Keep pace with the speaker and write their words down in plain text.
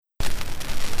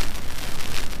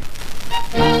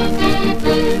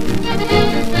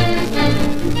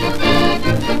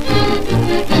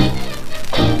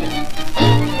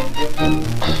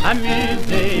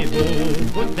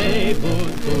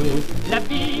vaut tout. La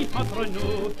vie entre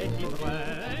nous est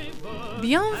libre.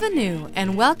 Bienvenue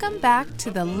and welcome back to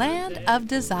the Land of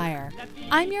Desire.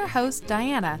 I'm your host,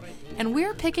 Diana, and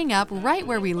we're picking up right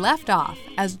where we left off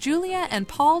as Julia and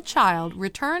Paul Child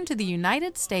return to the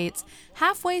United States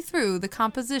halfway through the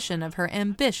composition of her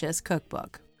ambitious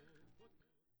cookbook.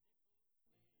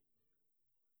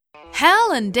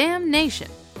 Hell and damnation!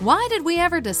 Why did we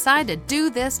ever decide to do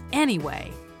this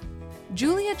anyway?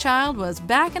 Julia Child was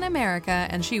back in America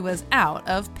and she was out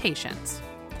of patience.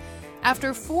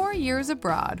 After 4 years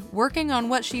abroad, working on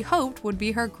what she hoped would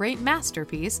be her great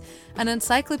masterpiece, an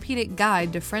encyclopedic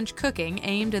guide to French cooking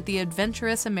aimed at the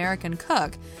adventurous American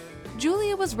cook,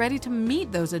 Julia was ready to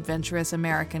meet those adventurous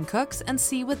American cooks and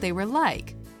see what they were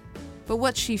like. But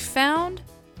what she found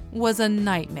was a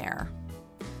nightmare.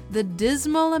 The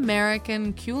dismal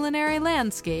American culinary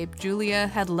landscape Julia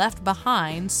had left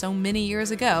behind so many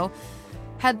years ago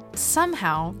had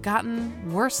somehow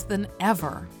gotten worse than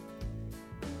ever.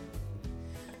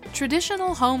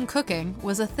 Traditional home cooking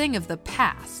was a thing of the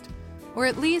past, or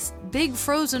at least big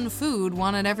frozen food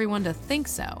wanted everyone to think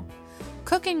so.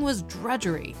 Cooking was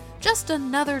drudgery, just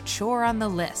another chore on the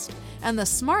list, and the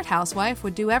smart housewife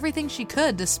would do everything she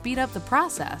could to speed up the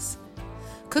process.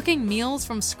 Cooking meals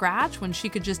from scratch when she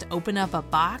could just open up a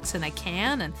box and a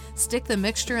can and stick the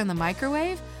mixture in the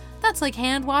microwave? That's like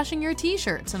hand washing your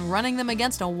t-shirts and running them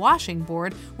against a washing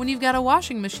board when you've got a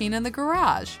washing machine in the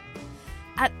garage.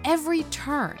 At every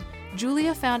turn,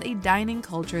 Julia found a dining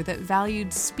culture that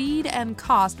valued speed and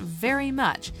cost very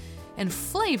much, and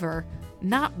flavor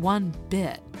not one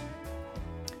bit.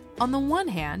 On the one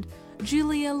hand,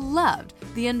 Julia loved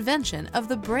the invention of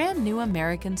the brand new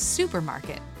American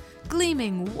supermarket.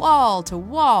 Gleaming wall to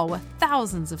wall with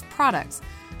thousands of products,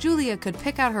 Julia could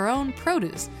pick out her own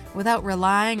produce without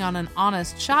relying on an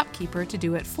honest shopkeeper to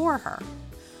do it for her.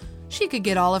 She could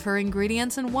get all of her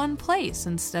ingredients in one place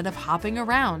instead of hopping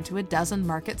around to a dozen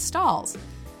market stalls.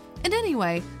 And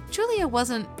anyway, Julia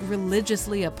wasn't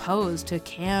religiously opposed to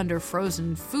canned or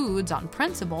frozen foods on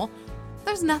principle.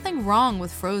 There's nothing wrong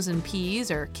with frozen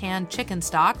peas or canned chicken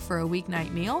stock for a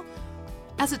weeknight meal.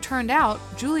 As it turned out,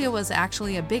 Julia was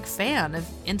actually a big fan of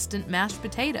instant mashed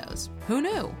potatoes. Who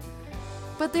knew?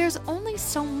 But there's only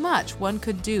so much one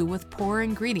could do with poor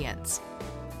ingredients.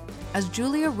 As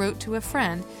Julia wrote to a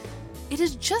friend, it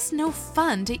is just no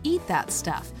fun to eat that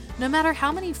stuff, no matter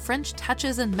how many French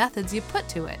touches and methods you put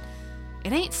to it.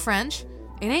 It ain't French,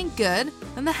 it ain't good,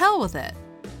 and the hell with it.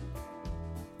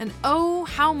 And oh,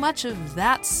 how much of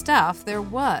that stuff there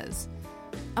was.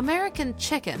 American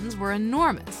chickens were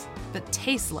enormous, but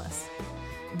tasteless.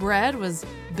 Bread was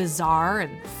bizarre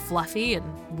and fluffy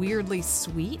and weirdly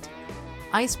sweet.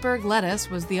 Iceberg lettuce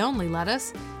was the only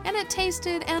lettuce, and it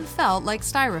tasted and felt like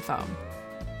styrofoam.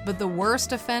 But the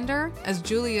worst offender, as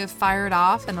Julia fired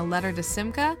off in a letter to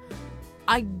Simca,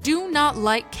 I do not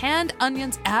like canned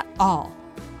onions at all.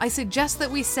 I suggest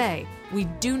that we say, we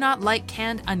do not like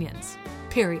canned onions.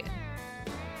 Period.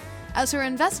 As her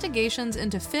investigations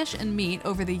into fish and meat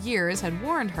over the years had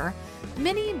warned her,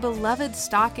 many beloved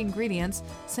stock ingredients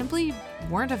simply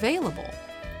weren't available.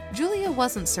 Julia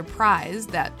wasn't surprised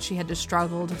that she had to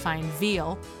struggle to find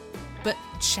veal. But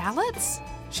shallots?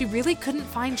 She really couldn't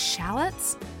find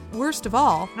shallots? Worst of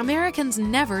all, Americans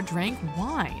never drank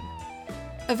wine.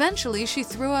 Eventually, she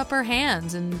threw up her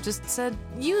hands and just said,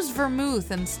 use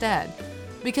vermouth instead.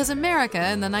 Because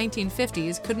America in the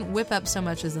 1950s couldn't whip up so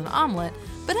much as an omelet,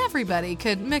 but everybody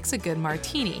could mix a good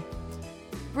martini.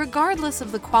 Regardless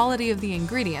of the quality of the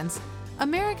ingredients,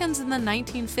 Americans in the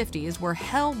 1950s were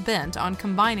hell-bent on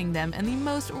combining them in the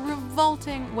most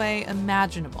revolting way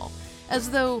imaginable,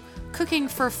 as though cooking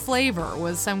for flavor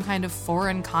was some kind of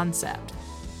foreign concept.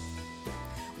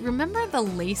 Remember the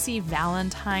Lacey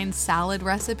Valentine salad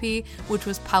recipe, which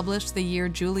was published the year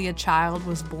Julia Child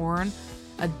was born?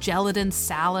 A gelatin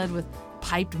salad with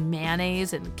piped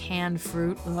mayonnaise and canned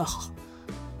fruit. Ugh.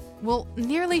 Well,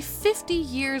 nearly 50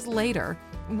 years later,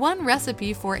 one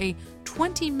recipe for a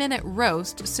 20-minute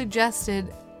roast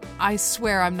suggested, I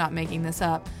swear I'm not making this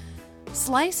up,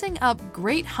 slicing up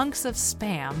great hunks of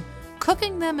Spam,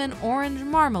 cooking them in orange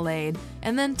marmalade,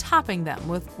 and then topping them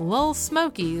with Lil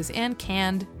Smokies and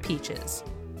canned peaches.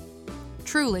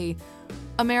 Truly,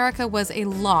 America was a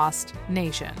lost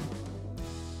nation.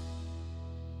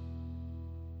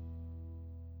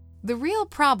 The real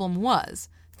problem was,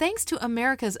 thanks to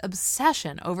America's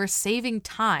obsession over saving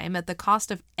time at the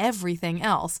cost of everything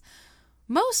else,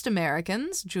 most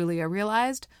Americans, Julia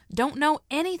realized, don't know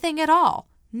anything at all,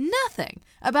 nothing,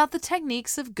 about the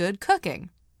techniques of good cooking.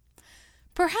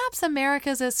 Perhaps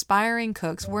America's aspiring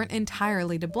cooks weren't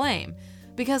entirely to blame,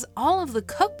 because all of the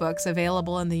cookbooks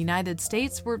available in the United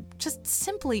States were just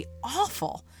simply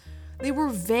awful. They were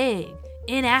vague,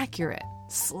 inaccurate,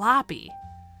 sloppy.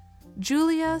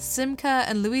 Julia, Simca,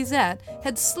 and Louisette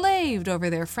had slaved over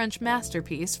their French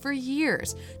masterpiece for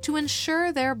years to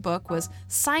ensure their book was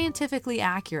scientifically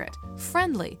accurate,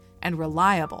 friendly, and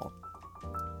reliable.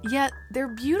 Yet their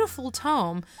beautiful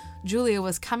tome, Julia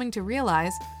was coming to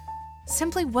realize,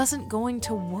 simply wasn't going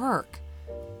to work.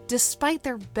 Despite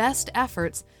their best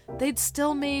efforts, they'd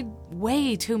still made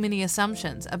way too many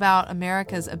assumptions about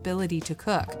America's ability to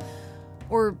cook.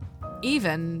 Or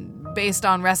even, based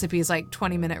on recipes like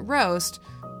 20-minute roast,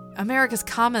 America's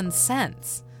common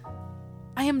sense.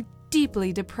 "I am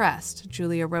deeply depressed,"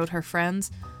 Julia wrote her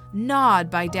friends, "gnawed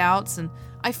by doubts, and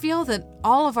I feel that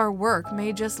all of our work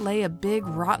may just lay a big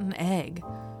rotten egg."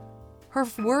 Her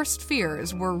worst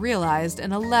fears were realized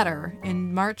in a letter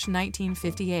in March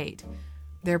 1958.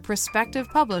 Their prospective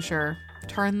publisher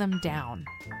turned them down.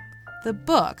 The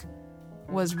book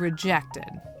was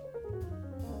rejected.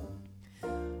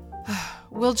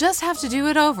 "We'll just have to do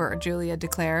it over," Julia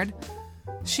declared.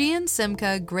 She and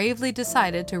Simca gravely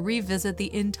decided to revisit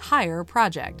the entire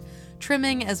project,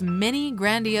 trimming as many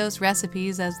grandiose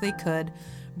recipes as they could,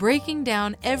 breaking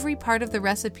down every part of the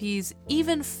recipes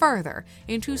even further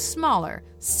into smaller,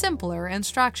 simpler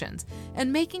instructions,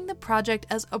 and making the project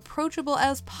as approachable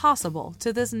as possible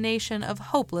to this nation of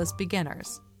hopeless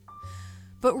beginners.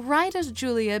 But right as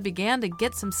Julia began to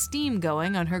get some steam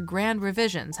going on her grand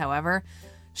revisions, however,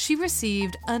 she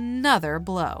received another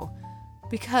blow,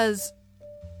 because,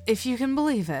 if you can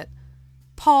believe it,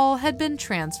 Paul had been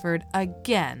transferred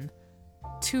again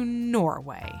to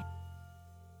Norway.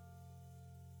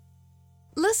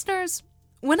 Listeners,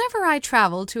 whenever I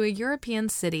travel to a European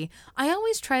city, I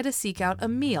always try to seek out a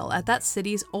meal at that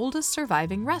city's oldest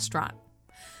surviving restaurant.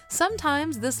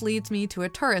 Sometimes this leads me to a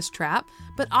tourist trap,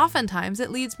 but oftentimes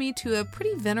it leads me to a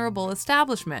pretty venerable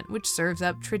establishment which serves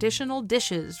up traditional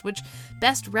dishes which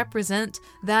best represent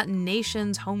that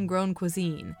nation's homegrown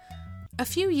cuisine. A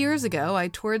few years ago, I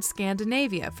toured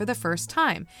Scandinavia for the first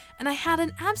time, and I had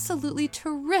an absolutely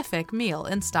terrific meal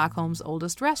in Stockholm's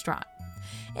oldest restaurant.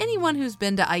 Anyone who's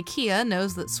been to IKEA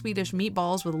knows that Swedish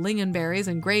meatballs with lingonberries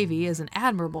and gravy is an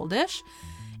admirable dish,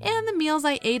 and the meals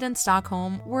I ate in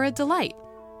Stockholm were a delight.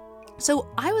 So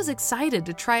I was excited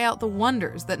to try out the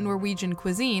wonders that Norwegian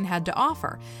cuisine had to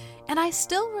offer, and I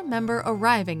still remember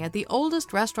arriving at the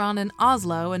oldest restaurant in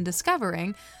Oslo and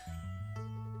discovering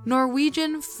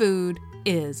Norwegian food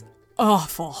is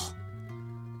awful.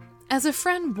 As a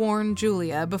friend warned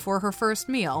Julia before her first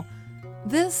meal,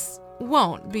 this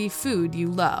won't be food you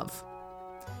love.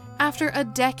 After a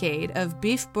decade of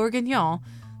beef bourguignon,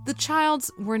 the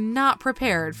Childs were not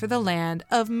prepared for the land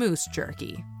of moose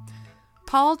jerky.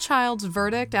 Paul Child's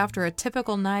verdict after a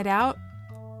typical night out?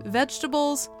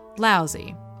 Vegetables,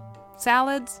 lousy.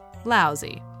 Salads,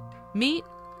 lousy. Meat,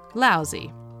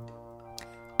 lousy.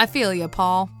 I feel ya,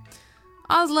 Paul.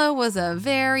 Oslo was a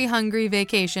very hungry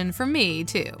vacation for me,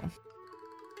 too.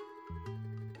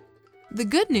 The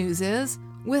good news is,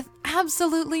 with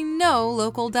absolutely no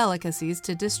local delicacies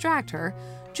to distract her,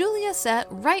 Julia set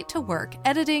right to work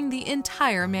editing the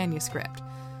entire manuscript.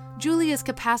 Julia's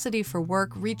capacity for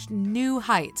work reached new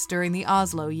heights during the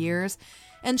Oslo years,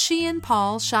 and she and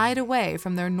Paul shied away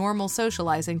from their normal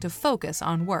socializing to focus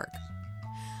on work.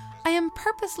 "I am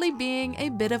purposely being a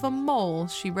bit of a mole,"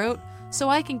 she wrote, "so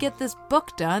I can get this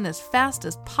book done as fast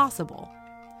as possible."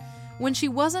 When she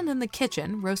wasn't in the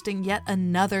kitchen roasting yet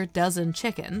another dozen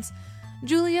chickens,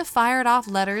 Julia fired off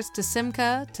letters to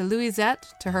Simca, to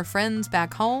Louisette, to her friends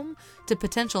back home, to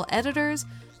potential editors,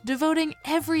 devoting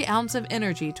every ounce of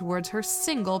energy towards her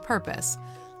single purpose,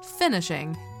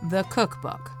 finishing the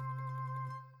cookbook.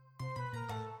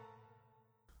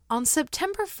 On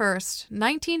September 1st,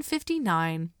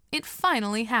 1959, it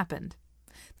finally happened.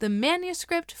 The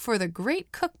manuscript for the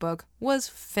Great Cookbook was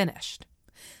finished.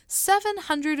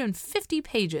 750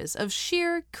 pages of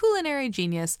sheer culinary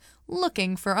genius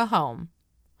looking for a home.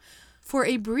 For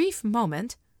a brief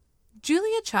moment,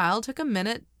 Julia Child took a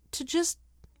minute to just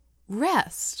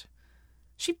rest.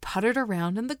 She puttered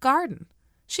around in the garden.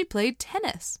 She played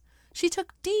tennis. She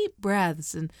took deep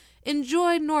breaths and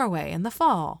enjoyed Norway in the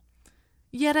fall.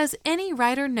 Yet, as any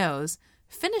writer knows,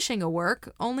 finishing a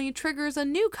work only triggers a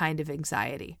new kind of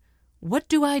anxiety. What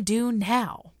do I do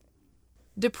now?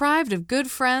 Deprived of good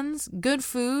friends, good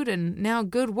food, and now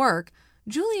good work,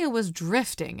 Julia was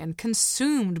drifting and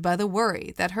consumed by the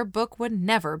worry that her book would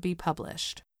never be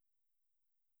published.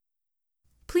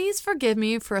 Please forgive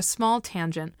me for a small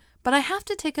tangent, but I have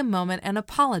to take a moment and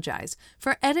apologize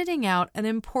for editing out an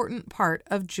important part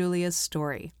of Julia's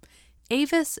story.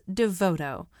 Avis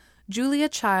Devoto, Julia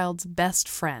Child's best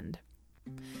friend.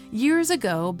 Years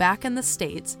ago, back in the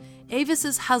States,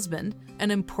 Avis's husband, an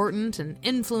important and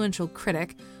influential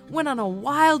critic, went on a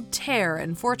wild tear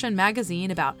in Fortune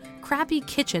magazine about crappy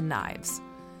kitchen knives.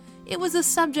 It was a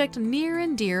subject near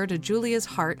and dear to Julia's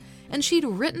heart, and she'd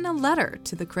written a letter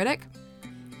to the critic.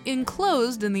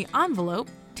 Enclosed in the envelope,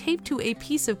 taped to a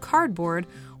piece of cardboard,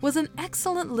 was an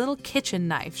excellent little kitchen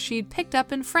knife she'd picked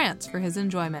up in France for his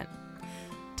enjoyment.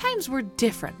 Times were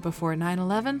different before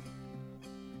 9/11.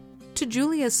 To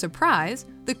Julia's surprise,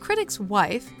 the critic's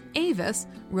wife, Avis,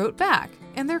 wrote back,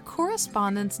 and their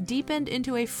correspondence deepened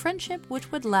into a friendship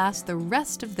which would last the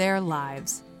rest of their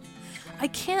lives. I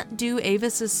can't do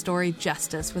Avis's story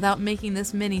justice without making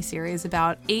this miniseries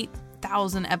about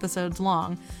 8,000 episodes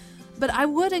long, but I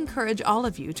would encourage all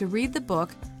of you to read the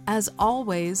book As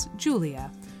Always,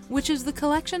 Julia, which is the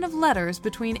collection of letters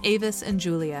between Avis and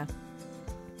Julia.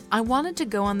 I wanted to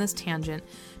go on this tangent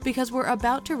because we're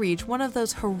about to reach one of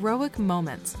those heroic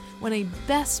moments when a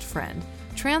best friend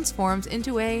transforms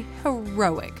into a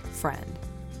heroic friend.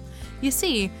 You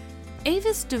see,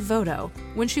 Avis Devoto,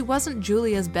 when she wasn't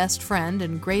Julia's best friend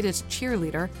and greatest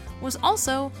cheerleader, was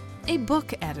also a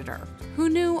book editor who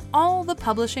knew all the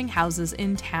publishing houses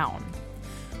in town.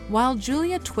 While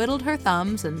Julia twiddled her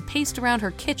thumbs and paced around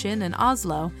her kitchen in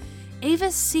Oslo,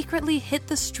 Avis secretly hit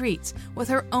the streets with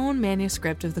her own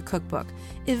manuscript of the cookbook,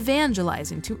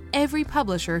 evangelizing to every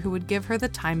publisher who would give her the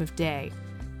time of day.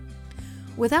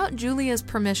 Without Julia's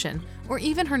permission, or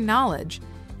even her knowledge,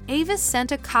 Avis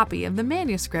sent a copy of the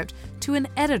manuscript to an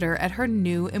editor at her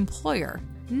new employer,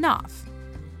 Knopf.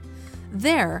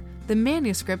 There, the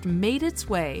manuscript made its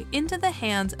way into the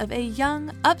hands of a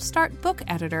young, upstart book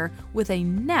editor with a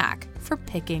knack for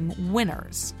picking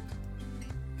winners.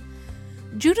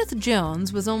 Judith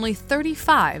Jones was only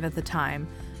 35 at the time,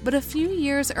 but a few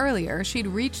years earlier she'd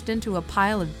reached into a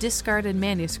pile of discarded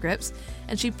manuscripts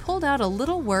and she pulled out a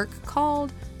little work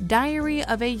called Diary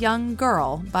of a Young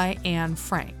Girl by Anne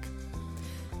Frank.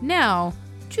 Now,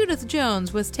 Judith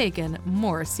Jones was taken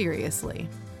more seriously.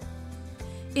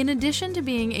 In addition to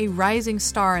being a rising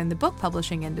star in the book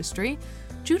publishing industry,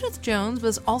 Judith Jones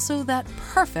was also that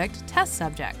perfect test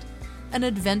subject, an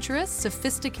adventurous,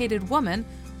 sophisticated woman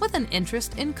with an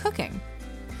interest in cooking.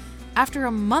 After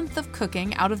a month of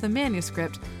cooking out of the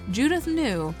manuscript, Judith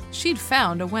knew she'd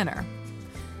found a winner.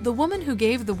 The woman who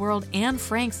gave the world Anne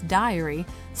Frank's diary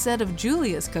said of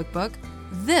Julia's cookbook,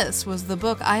 "This was the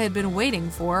book I had been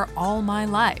waiting for all my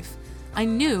life. I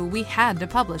knew we had to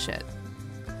publish it."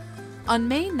 On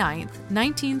May 9th,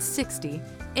 1960,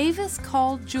 Avis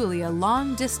called Julia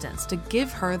long distance to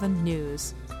give her the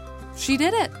news. She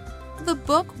did it. The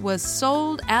book was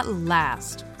sold at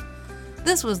last.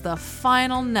 This was the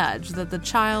final nudge that the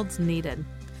Childs needed.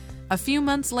 A few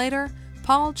months later,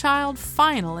 Paul Child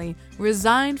finally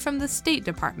resigned from the State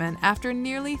Department after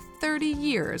nearly 30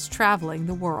 years traveling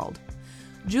the world.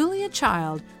 Julia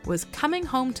Child was coming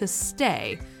home to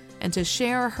stay and to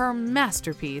share her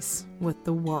masterpiece with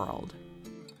the world.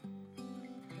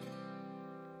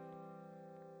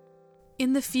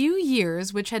 In the few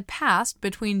years which had passed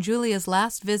between Julia's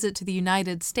last visit to the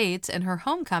United States and her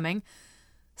homecoming,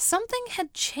 something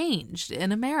had changed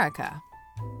in America.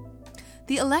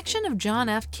 The election of John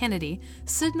F. Kennedy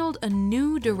signaled a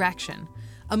new direction,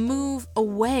 a move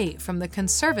away from the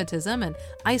conservatism and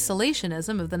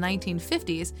isolationism of the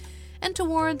 1950s and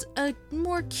towards a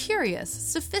more curious,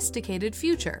 sophisticated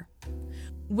future.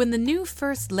 When the new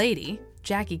First Lady,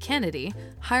 Jackie Kennedy,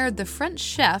 hired the French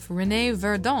chef René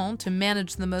Verdon to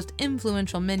manage the most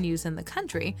influential menus in the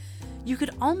country, you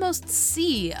could almost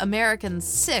see Americans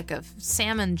sick of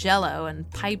salmon jello and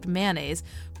piped mayonnaise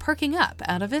perking up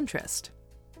out of interest.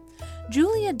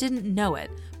 Julia didn't know it,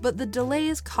 but the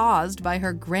delays caused by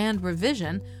her grand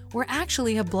revision were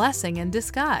actually a blessing in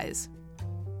disguise.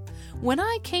 When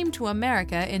I came to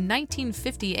America in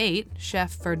 1958,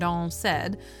 Chef Verdon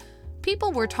said,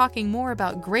 people were talking more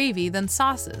about gravy than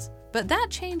sauces, but that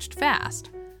changed fast.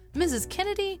 Mrs.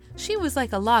 Kennedy, she was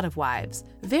like a lot of wives,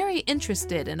 very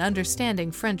interested in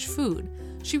understanding French food.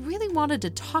 She really wanted to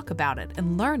talk about it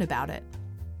and learn about it.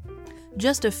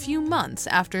 Just a few months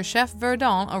after Chef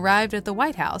Verdon arrived at the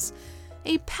White House,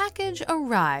 a package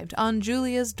arrived on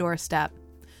Julia's doorstep.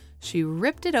 She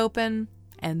ripped it open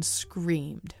and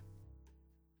screamed.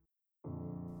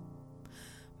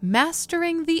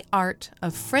 Mastering the Art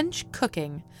of French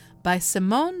Cooking by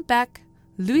Simone Beck,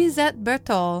 Louisette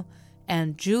Bertholle,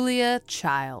 and Julia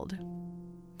Child.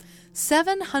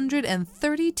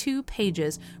 732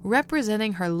 pages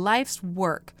representing her life's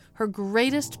work, her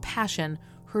greatest passion,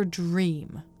 her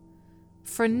dream.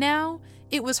 For now,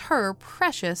 It was her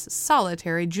precious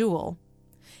solitary jewel.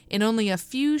 In only a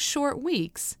few short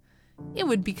weeks, it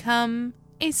would become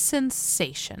a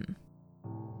sensation.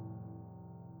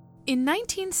 In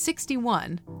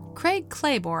 1961, Craig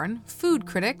Claiborne, food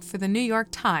critic for the New York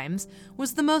Times,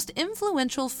 was the most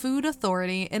influential food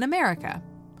authority in America.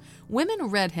 Women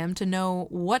read him to know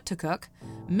what to cook.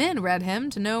 Men read him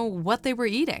to know what they were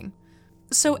eating.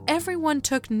 So everyone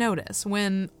took notice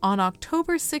when, on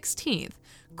October 16th,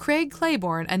 Craig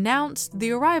Claiborne announced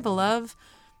the arrival of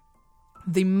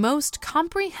the most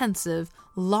comprehensive,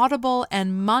 laudable,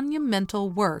 and monumental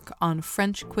work on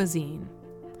French cuisine.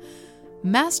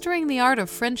 Mastering the art of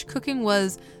French cooking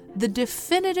was the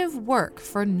definitive work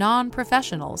for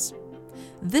non-professionals.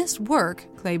 This work,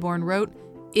 Claiborne wrote,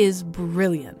 is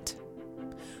brilliant.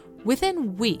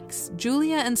 Within weeks,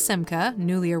 Julia and Simca,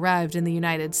 newly arrived in the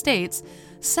United States,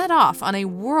 set off on a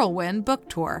whirlwind book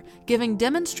tour, giving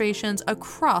demonstrations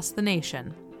across the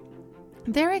nation.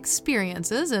 Their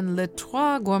experiences in Les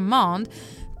Trois Gourmands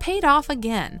paid off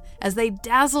again as they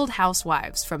dazzled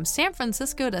housewives from San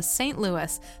Francisco to St.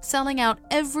 Louis, selling out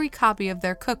every copy of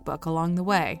their cookbook along the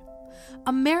way.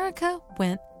 America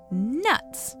went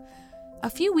nuts. A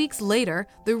few weeks later,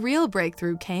 the real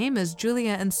breakthrough came as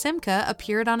Julia and Simca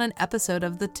appeared on an episode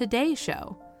of The Today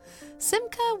Show.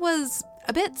 Simca was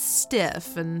a bit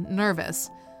stiff and nervous,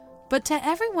 but to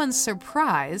everyone's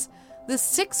surprise, the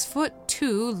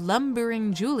 6'2"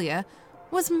 lumbering Julia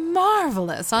was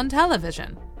marvelous on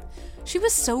television. She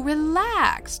was so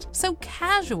relaxed, so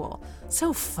casual,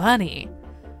 so funny.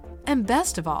 And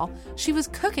best of all, she was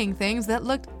cooking things that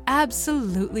looked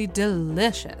absolutely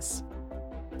delicious.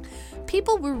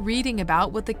 People were reading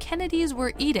about what the Kennedys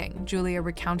were eating, Julia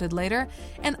recounted later,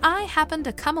 and I happened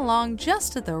to come along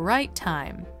just at the right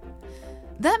time.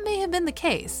 That may have been the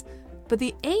case, but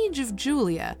the age of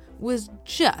Julia was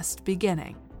just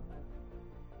beginning.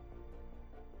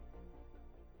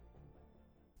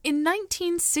 In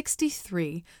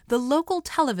 1963, the local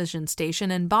television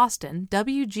station in Boston,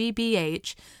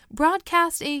 WGBH,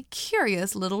 broadcast a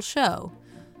curious little show,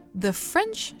 The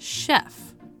French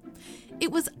Chef.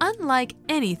 It was unlike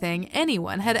anything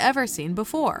anyone had ever seen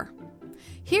before.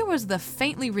 Here was the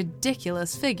faintly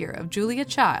ridiculous figure of Julia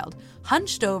Child,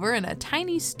 hunched over in a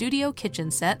tiny studio kitchen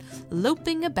set,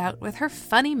 loping about with her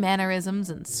funny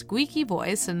mannerisms and squeaky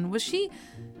voice, and was she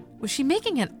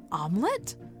making an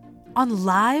omelet? On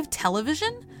live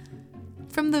television?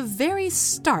 From the very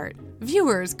start,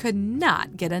 viewers could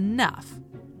not get enough.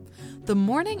 The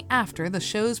morning after the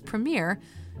show's premiere,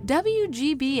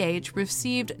 WGBH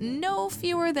received no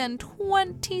fewer than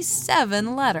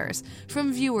 27 letters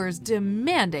from viewers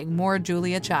demanding more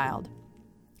Julia Child.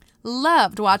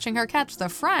 "Loved watching her catch the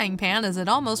frying pan as it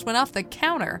almost went off the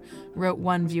counter," wrote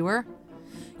one viewer.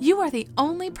 "You are the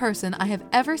only person I have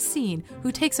ever seen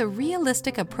who takes a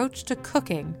realistic approach to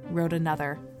cooking," wrote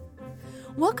another.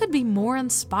 What could be more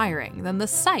inspiring than the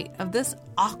sight of this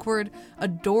awkward,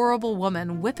 adorable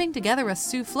woman whipping together a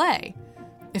soufflé?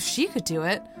 If she could do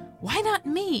it, why not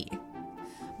me?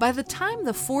 By the time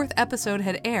the 4th episode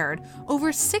had aired,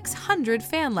 over 600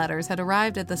 fan letters had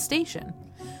arrived at the station.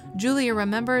 Julia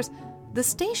remembers, "The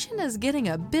station is getting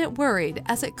a bit worried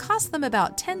as it costs them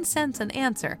about 10 cents an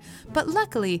answer, but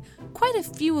luckily, quite a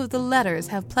few of the letters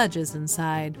have pledges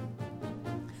inside."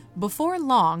 Before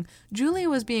long, Julia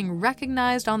was being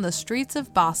recognized on the streets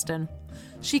of Boston.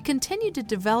 She continued to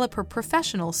develop her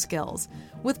professional skills,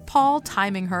 with Paul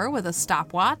timing her with a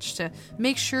stopwatch to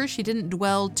make sure she didn't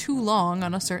dwell too long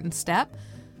on a certain step.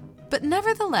 But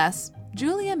nevertheless,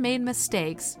 Julia made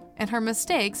mistakes, and her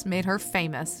mistakes made her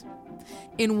famous.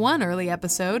 In one early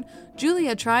episode,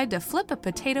 Julia tried to flip a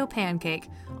potato pancake,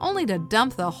 only to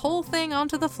dump the whole thing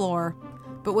onto the floor.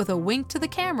 But with a wink to the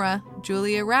camera,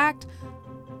 Julia cracked,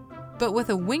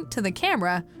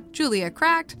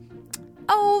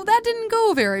 "Oh, that didn't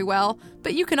go very well,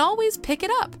 but you can always pick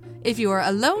it up. If you are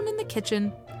alone in the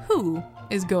kitchen, who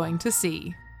is going to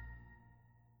see?"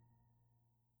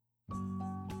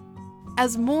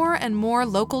 As more and more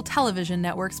local television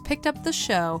networks picked up the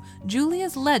show,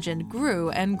 Julia's legend grew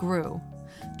and grew.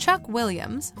 Chuck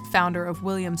Williams, founder of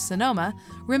Williams-Sonoma,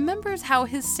 remembers how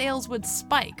his sales would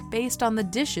spike based on the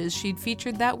dishes she'd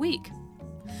featured that week.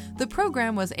 The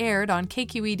program was aired on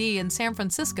KQED in San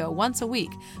Francisco once a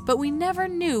week, but we never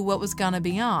knew what was gonna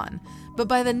be on. But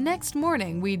by the next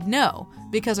morning, we'd know,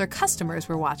 because our customers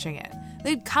were watching it.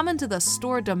 They'd come into the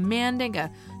store demanding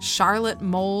a Charlotte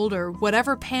mold or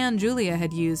whatever pan Julia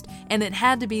had used, and it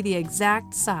had to be the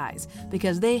exact size,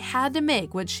 because they had to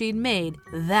make what she'd made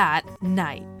that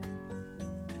night.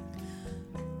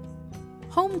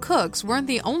 Home cooks weren't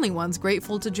the only ones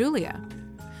grateful to Julia.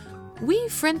 "We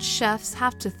French chefs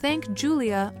have to thank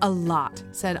Julia a lot,"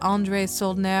 said André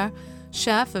Soldner,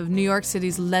 chef of New York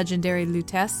City's legendary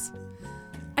Lutèce.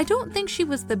 "I don't think she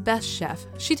was the best chef.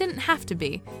 She didn't have to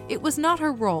be. It was not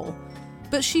her role.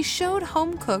 But she showed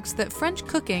home cooks that French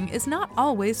cooking is not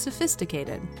always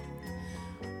sophisticated."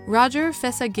 Roger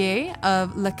Fessaguet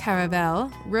of Le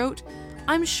Caravelle wrote,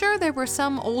 "I'm sure there were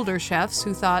some older chefs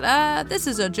who thought, this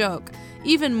is a joke,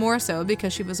 even more so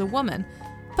because she was a woman.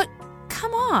 But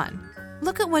come on,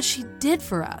 look at what she did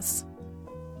for us."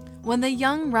 When the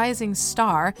young rising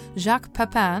star, Jacques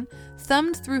Pepin,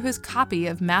 thumbed through his copy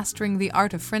of Mastering the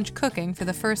Art of French Cooking for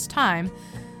the first time,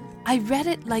 "I read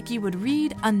it like you would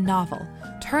read a novel,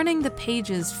 turning the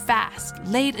pages fast,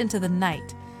 late into the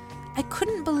night. I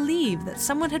couldn't believe that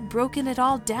someone had broken it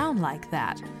all down like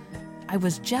that. I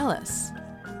was jealous."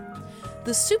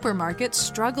 The supermarkets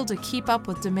struggled to keep up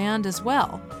with demand as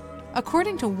well.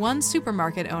 According to one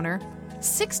supermarket owner,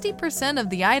 60%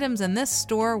 of the items in this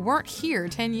store weren't here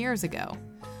 10 years ago.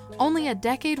 Only a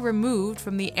decade removed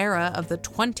from the era of the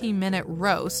 20-minute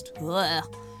roast,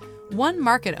 one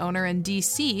market owner in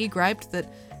D.C. griped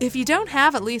that if you don't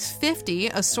have at least 50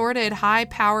 assorted,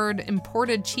 high-powered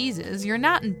imported cheeses, you're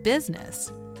not in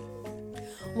business.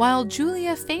 While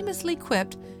Julia famously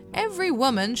quipped, "Every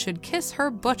woman should kiss her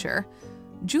butcher,"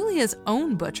 Julia's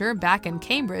own butcher back in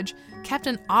Cambridge kept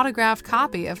an autographed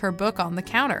copy of her book on the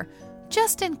counter,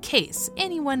 just in case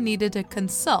anyone needed to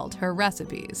consult her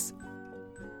recipes.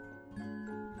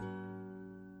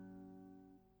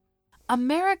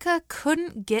 America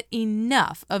couldn't get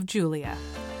enough of Julia.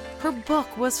 Her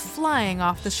book was flying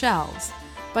off the shelves.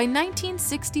 By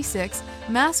 1966,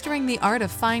 Mastering the Art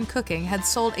of Fine Cooking had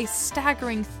sold a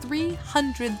staggering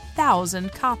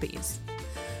 300,000 copies.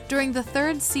 During the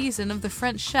third season of The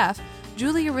French Chef,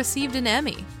 Julia received an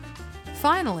Emmy.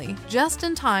 Finally, just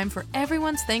in time for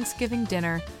everyone's Thanksgiving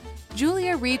dinner,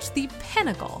 Julia reached the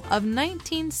pinnacle of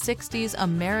 1960s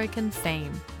American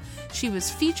fame. She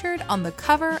was featured on the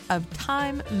cover of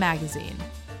Time magazine.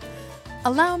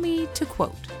 Allow me to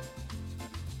quote,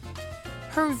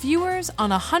 "Her viewers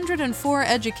on 104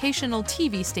 educational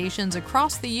TV stations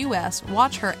across the U.S.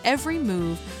 watch her every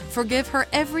move, forgive her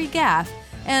every gaffe,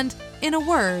 and, in a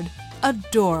word,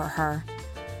 adore her.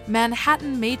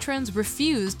 Manhattan matrons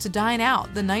refuse to dine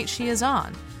out the night she is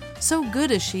on. So good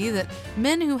is she that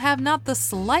men who have not the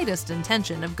slightest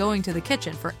intention of going to the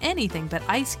kitchen for anything but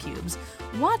ice cubes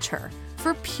watch her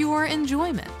for pure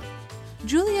enjoyment.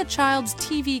 Julia Child's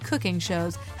TV cooking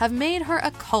shows have made her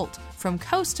a cult from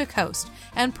coast to coast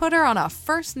and put her on a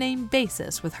first-name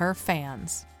basis with her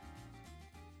fans."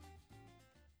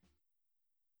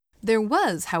 There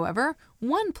was, however,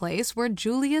 one place where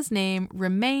Julia's name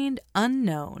remained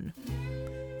unknown: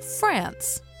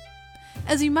 France.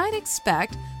 As you might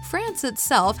expect, France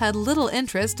itself had little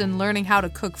interest in learning how to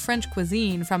cook French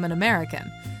cuisine from an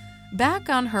American. Back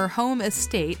on her home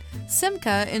estate,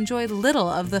 Simca enjoyed little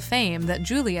of the fame that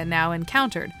Julia now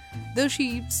encountered, though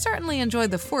she certainly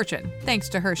enjoyed the fortune, thanks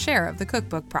to her share of the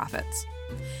cookbook profits.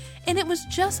 And it was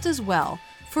just as well,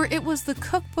 for it was the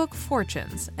cookbook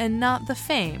fortunes, and not the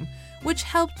fame, which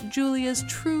helped Julia's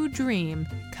true dream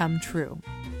come true.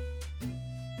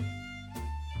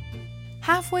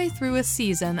 Halfway through a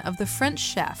season of The French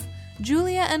Chef,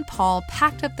 Julia and Paul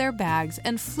packed up their bags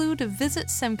and flew to visit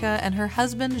Simca and her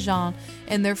husband Jean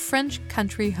in their French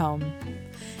country home.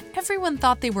 Everyone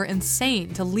thought they were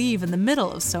insane to leave in the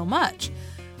middle of so much,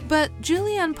 but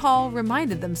Julia and Paul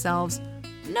reminded themselves,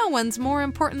 no one's more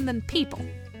important than people.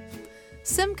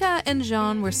 Simca and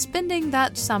Jean were spending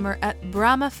that summer at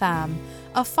Bras ma Femme,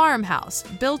 a farmhouse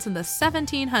built in the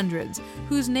 1700s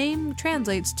whose name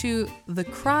translates to the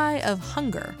cry of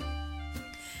hunger.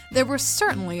 There were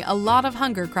certainly a lot of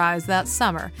hunger cries that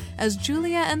summer as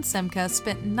Julia and Simca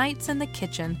spent nights in the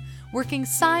kitchen, working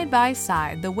side by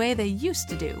side the way they used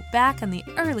to do back in the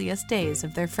earliest days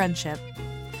of their friendship.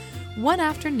 One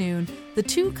afternoon, the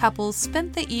two couples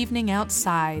spent the evening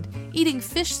outside, eating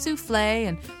fish soufflé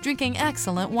and drinking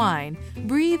excellent wine,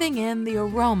 breathing in the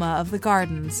aroma of the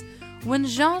gardens, when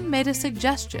Jean made a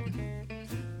suggestion.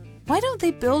 Why don't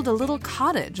they build a little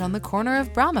cottage on the corner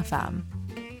of Bras ma Femme?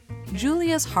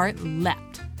 Julia's heart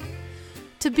leapt.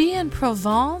 To be in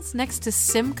Provence next to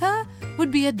Simca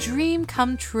would be a dream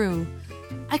come true.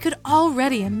 I could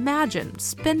already imagine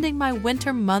spending my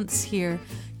winter months here,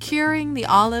 curing the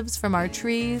olives from our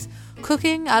trees,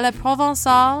 cooking à la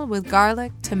Provençale with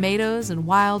garlic, tomatoes, and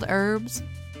wild herbs.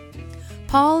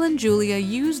 Paul and Julia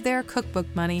used their cookbook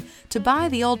money to buy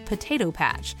the old potato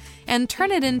patch and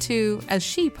turn it into, as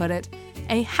she put it,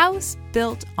 a house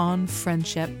built on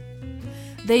friendship.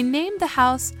 They named the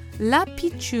house La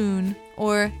Pitchoune,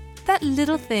 or That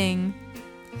little thing.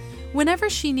 Whenever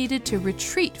she needed to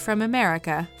retreat from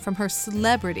America, from her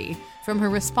celebrity, from her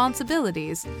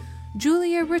responsibilities,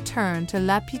 Julia returned to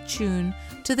La Pitchoun,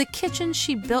 to the kitchen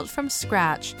she built from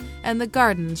scratch and the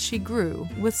gardens she grew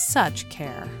with such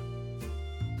care.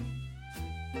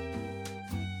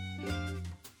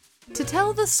 To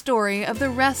tell the story of the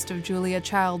rest of Julia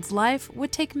Child's life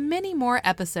would take many more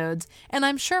episodes, and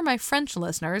I'm sure my French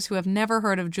listeners who have never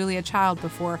heard of Julia Child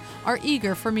before are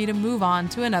eager for me to move on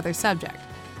to another subject.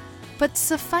 But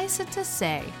suffice it to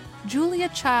say, Julia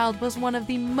Child was one of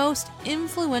the most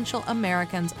influential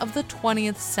Americans of the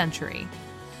 20th century.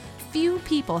 Few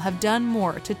people have done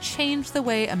more to change the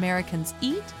way Americans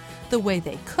eat, the way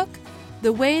they cook,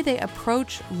 the way they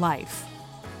approach life.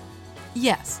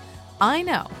 Yes, I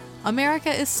know, America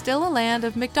is still a land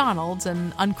of McDonald's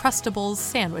and Uncrustables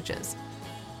sandwiches.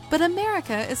 But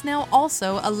America is now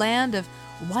also a land of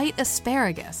white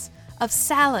asparagus, of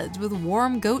salads with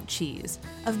warm goat cheese,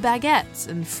 of baguettes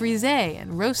and frisée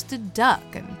and roasted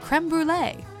duck and creme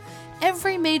brulee.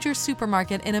 Every major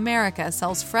supermarket in America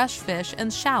sells fresh fish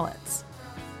and shallots.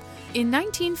 In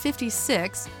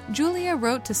 1956, Julia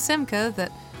wrote to Simca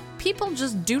that people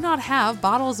just do not have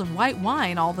bottles of white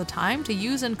wine all the time to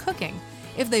use in cooking.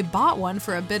 If they bought one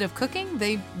for a bit of cooking,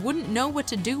 they wouldn't know what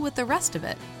to do with the rest of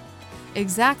it.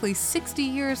 Exactly 60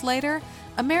 years later,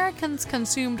 Americans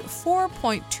consumed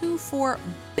 4.24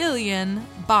 billion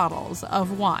bottles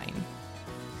of wine.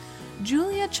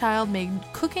 Julia Child made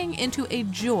cooking into a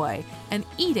joy and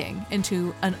eating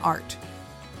into an art.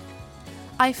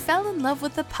 I fell in love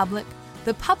with the public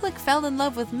fell in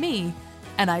love with me,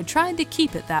 and I tried to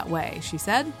keep it that way, she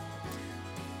said.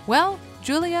 Well,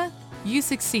 Julia, you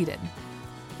succeeded.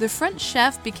 The French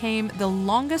Chef became the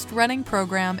longest-running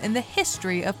program in the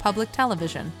history of public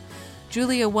television.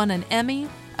 Julia won an Emmy,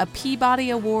 a Peabody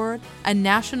Award, a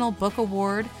National Book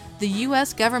Award, the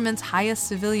U.S. government's highest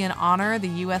civilian honor, the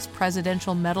U.S.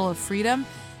 Presidential Medal of Freedom,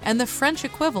 and the French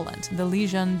equivalent, the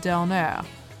Légion d'honneur.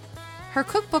 Her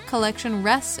cookbook collection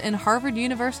rests in Harvard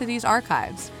University's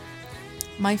archives.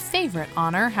 My favorite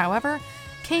honor, however,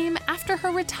 came after her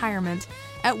retirement,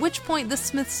 at which point the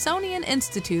Smithsonian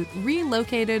Institute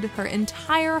relocated her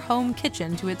entire home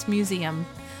kitchen to its museum,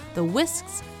 the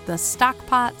whisks, the stock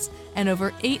pots, and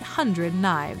over 800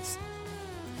 knives.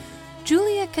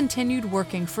 Julia continued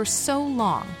working for so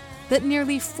long that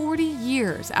nearly 40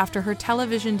 years after her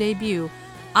television debut,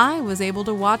 I was able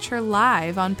to watch her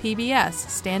live on PBS,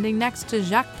 standing next to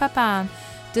Jacques Pepin,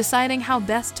 deciding how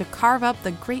best to carve up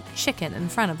the great chicken in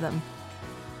front of them.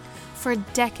 For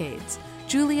decades,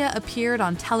 Julia appeared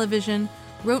on television,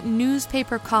 wrote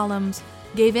newspaper columns,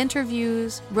 gave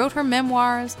interviews, wrote her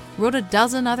memoirs, wrote a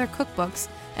dozen other cookbooks,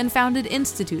 and founded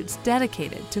institutes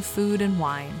dedicated to food and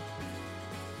wine.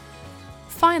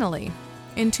 Finally,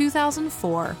 in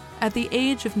 2004, at the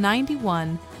age of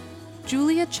 91,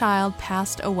 Julia Child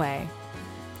passed away.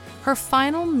 Her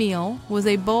final meal was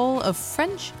a bowl of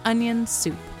French onion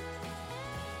soup.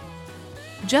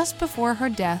 Just before her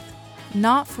death,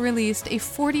 Knopf released a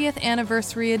 40th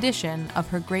anniversary edition of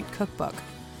her great cookbook.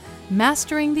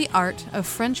 Mastering the Art of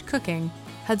French Cooking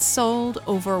had sold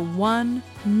over 1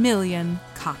 million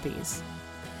copies.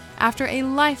 After a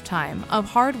lifetime of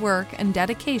hard work and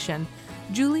dedication,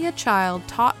 Julia Child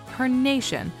taught her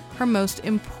nation her most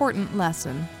important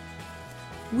lesson.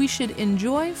 We should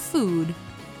enjoy food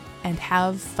and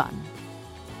have fun.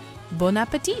 Bon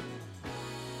appétit!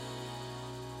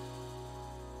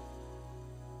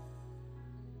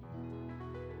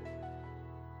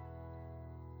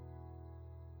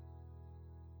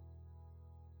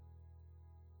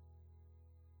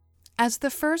 As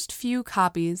the first few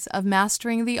copies of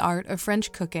Mastering the Art of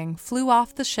French Cooking flew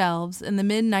off the shelves in the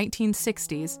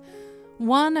mid-1960s,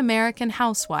 one American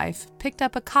housewife picked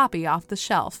up a copy off the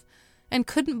shelf and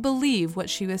couldn't believe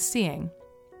what she was seeing.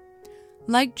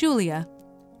 Like Julia,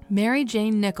 Mary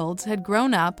Jane Nichols had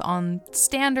grown up on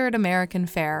standard American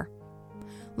fare.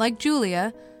 Like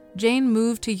Julia, Jane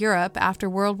moved to Europe after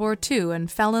World War II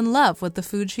and fell in love with the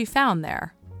food she found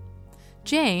there.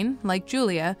 Jane, like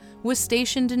Julia, was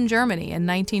stationed in Germany in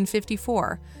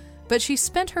 1954, but she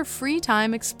spent her free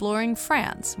time exploring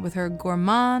France with her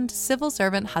gourmand civil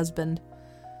servant husband.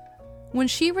 When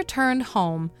she returned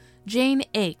home, Jane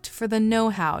ached for the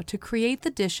know-how to create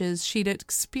the dishes she'd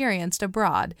experienced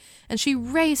abroad, and she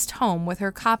raced home with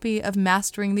her copy of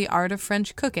Mastering the Art of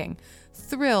French Cooking,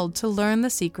 thrilled to learn the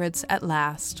secrets at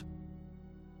last.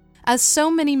 As so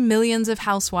many millions of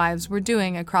housewives were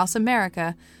doing across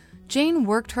America, Jane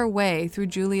worked her way through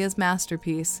Julia's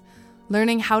masterpiece,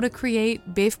 learning how to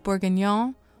create bœuf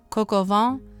bourguignon, coq au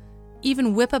vin,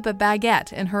 even whip up a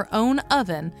baguette in her own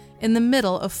oven in the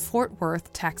middle of Fort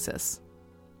Worth, Texas.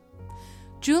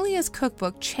 Julia's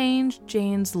cookbook changed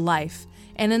Jane's life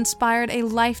and inspired a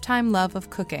lifetime love of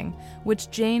cooking,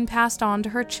 which Jane passed on to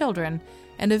her children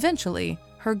and eventually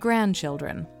her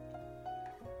grandchildren.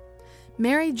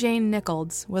 Mary Jane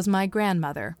Nichols was my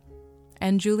grandmother,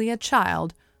 and Julia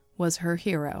Child was her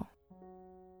hero.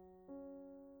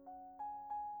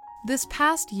 This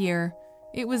past year,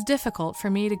 it was difficult for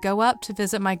me to go up to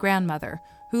visit my grandmother,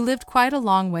 who lived quite a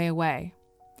long way away.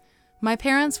 My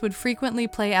parents would frequently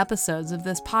play episodes of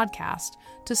this podcast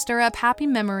to stir up happy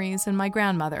memories in my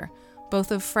grandmother,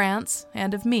 both of France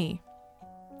and of me.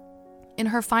 In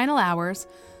her final hours,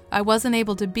 I wasn't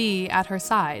able to be at her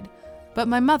side, but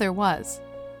my mother was.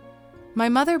 My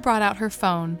mother brought out her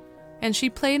phone, and she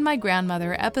played my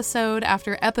grandmother episode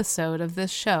after episode of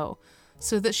this show,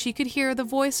 so that she could hear the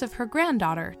voice of her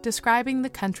granddaughter describing the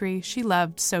country she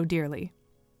loved so dearly.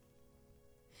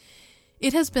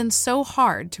 It has been so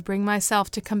hard to bring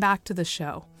myself to come back to the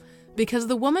show, because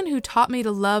the woman who taught me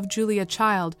to love Julia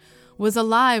Child was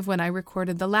alive when I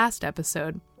recorded the last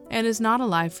episode, and is not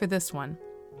alive for this one.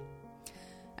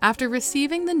 After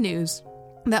receiving the news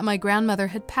that my grandmother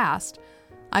had passed,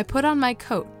 I put on my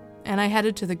coat and I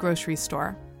headed to the grocery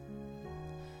store.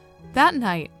 That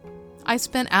night, I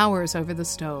spent hours over the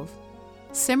stove,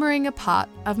 simmering a pot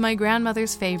of my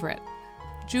grandmother's favorite,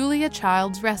 Julia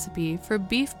Child's recipe for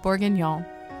beef bourguignon.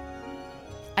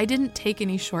 I didn't take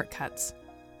any shortcuts.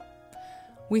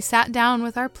 We sat down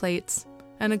with our plates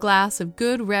and a glass of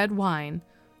good red wine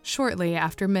shortly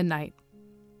after midnight.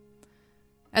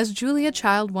 As Julia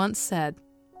Child once said,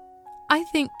 "I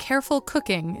think careful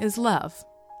cooking is love,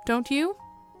 don't you?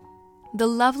 The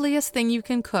loveliest thing you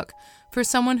can cook for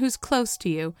someone who's close to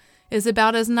you is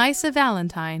about as nice a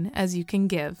Valentine as you can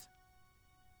give."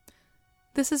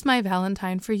 This is my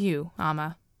Valentine for you,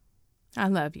 Amma. I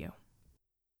love you.